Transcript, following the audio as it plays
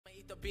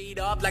The beat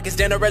up like it's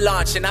dinner or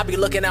lunch, and I be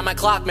looking at my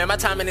clock, man, my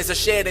timing is a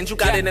shit, and you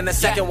got it in a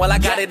second, well I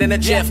got it in a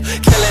jiff.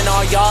 Killing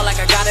all y'all like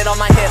I got it on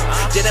my hip.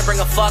 Didn't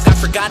bring a fuck, I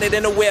forgot it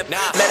in a whip.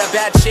 Met a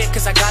bad chick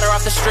cause I got her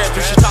off the strip,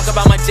 and she talk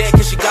about my dick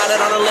cause she got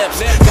it on her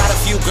lips. Got a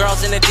few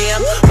girls in the DM,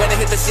 when I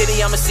hit the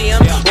city I'ma see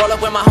them. Roll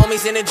up with my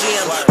homies in the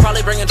gym,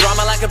 probably bringing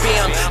drama like a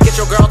BM. Get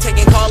your girl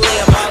taking call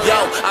Liam. Yo,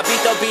 I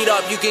beat the beat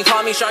up, you can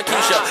call me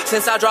Sharkeisha.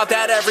 Since I dropped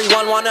that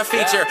everyone wanna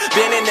feature.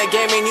 Been in the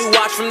game and you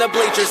watch from the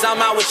bleachers.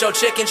 I'm out with your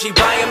chick and she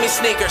buying me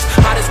sneakers.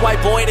 Hottest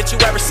white boy that you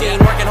ever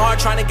seen. Working hard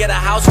trying to get a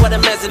house with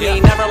a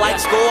mezzanine. Never liked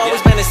school,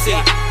 always been a C.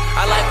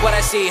 I like what I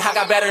see, I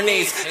got better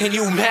needs. And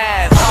you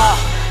mad,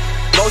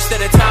 Most of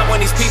the time when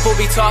these people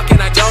be talking,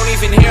 I don't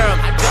even hear them.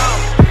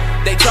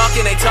 They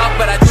talk,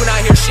 but I do not